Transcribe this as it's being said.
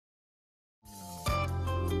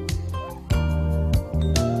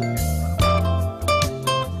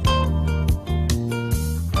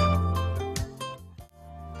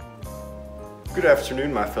Good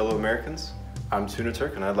afternoon, my fellow Americans. I'm Tuna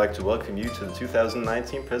and I'd like to welcome you to the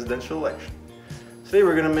 2019 presidential election. Today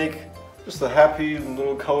we're going to make just a happy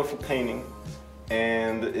little colorful painting,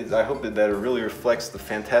 and I hope that it really reflects the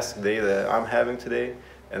fantastic day that I'm having today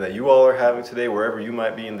and that you all are having today wherever you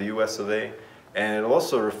might be in the US of A, and it'll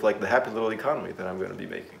also reflect the happy little economy that I'm going to be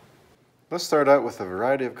making. Let's start out with a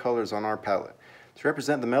variety of colors on our palette to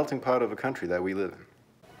represent the melting pot of a country that we live in.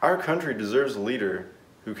 Our country deserves a leader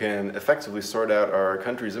who can effectively sort out our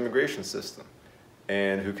country's immigration system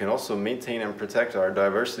and who can also maintain and protect our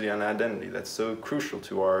diversity and identity that's so crucial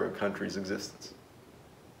to our country's existence.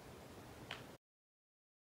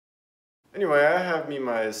 Anyway, I have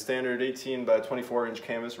my standard 18 by 24 inch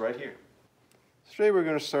canvas right here. Today we're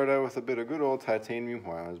going to start out with a bit of good old titanium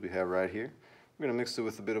white, as we have right here. We're going to mix it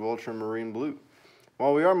with a bit of ultramarine blue.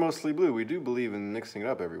 While we are mostly blue, we do believe in mixing it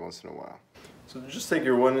up every once in a while. So just take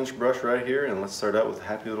your 1-inch brush right here and let's start out with a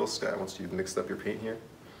happy little sky once you've mixed up your paint here.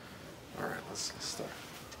 Alright, let's start.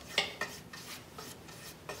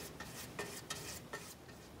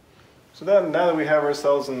 So now that we have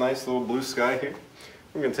ourselves a nice little blue sky here,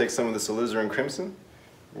 we're going to take some of this alizarin crimson.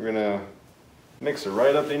 We're going to mix it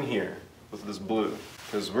right up in here with this blue,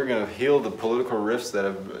 because we're going to heal the political rifts that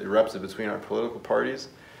have erupted between our political parties.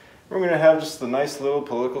 We're going to have just a nice little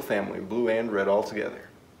political family, blue and red all together.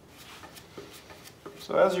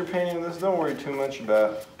 So as you're painting this, don't worry too much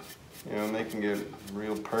about, making it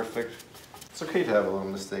real perfect. It's okay to have a little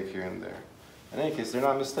mistake here and there. In any case, they're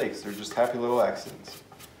not mistakes, they're just happy little accidents.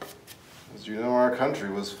 As you know, our country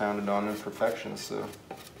was founded on imperfection, so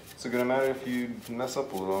it's not going to matter if you mess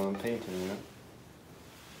up a little on the painting,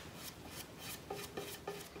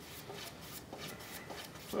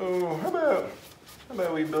 So how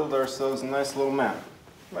about we build ourselves a nice little map?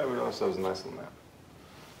 Maybe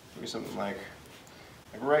something like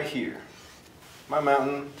right here. My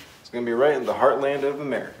mountain is going to be right in the heartland of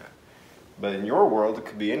America. But in your world, it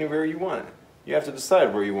could be anywhere you want it. You have to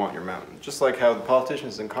decide where you want your mountain, just like how the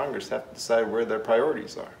politicians in Congress have to decide where their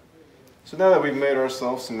priorities are. So now that we've made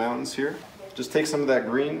ourselves some mountains here, just take some of that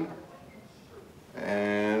green,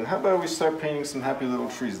 and how about we start painting some happy little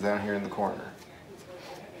trees down here in the corner.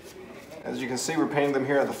 As you can see, we're painting them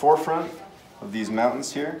here at the forefront of these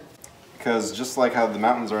mountains here, because just like how the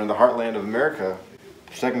mountains are in the heartland of America,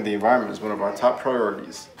 protecting the environment is one of our top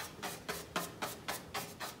priorities.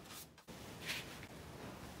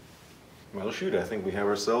 Well, shoot, I think we have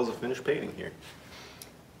ourselves a finished painting here.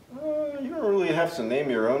 You don't really have to name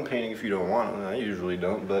your own painting if you don't want to. I usually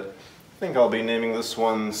don't, but I think I'll be naming this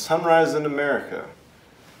one Sunrise in America.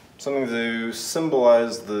 Something to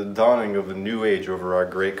symbolize the dawning of a new age over our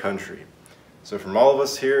great country. So from all of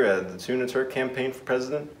us here at the Tuna Turk Campaign for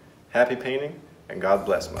President, happy painting, and God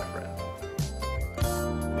bless, my friend.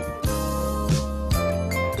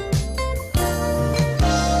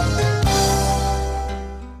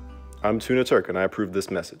 I'm Tuna Turk, and I approve this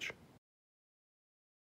message.